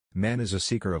Man is a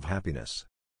seeker of happiness.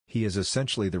 He is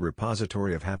essentially the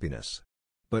repository of happiness.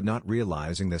 But not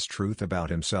realizing this truth about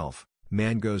himself,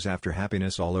 man goes after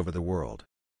happiness all over the world.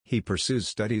 He pursues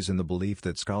studies in the belief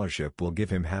that scholarship will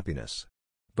give him happiness.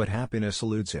 But happiness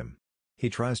eludes him. He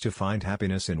tries to find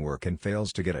happiness in work and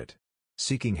fails to get it.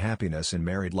 Seeking happiness in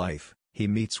married life, he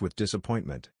meets with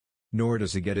disappointment. Nor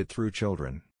does he get it through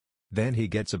children. Then he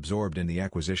gets absorbed in the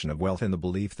acquisition of wealth in the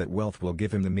belief that wealth will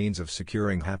give him the means of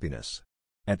securing happiness.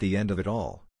 At the end of it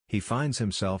all, he finds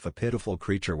himself a pitiful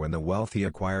creature when the wealth he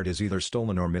acquired is either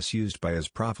stolen or misused by his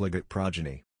profligate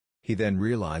progeny. He then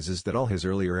realizes that all his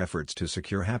earlier efforts to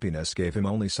secure happiness gave him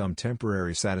only some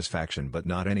temporary satisfaction but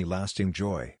not any lasting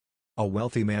joy. A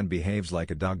wealthy man behaves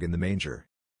like a dog in the manger.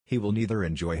 He will neither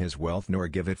enjoy his wealth nor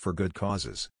give it for good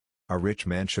causes. A rich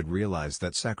man should realize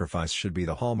that sacrifice should be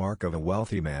the hallmark of a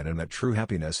wealthy man and that true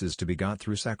happiness is to be got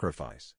through sacrifice.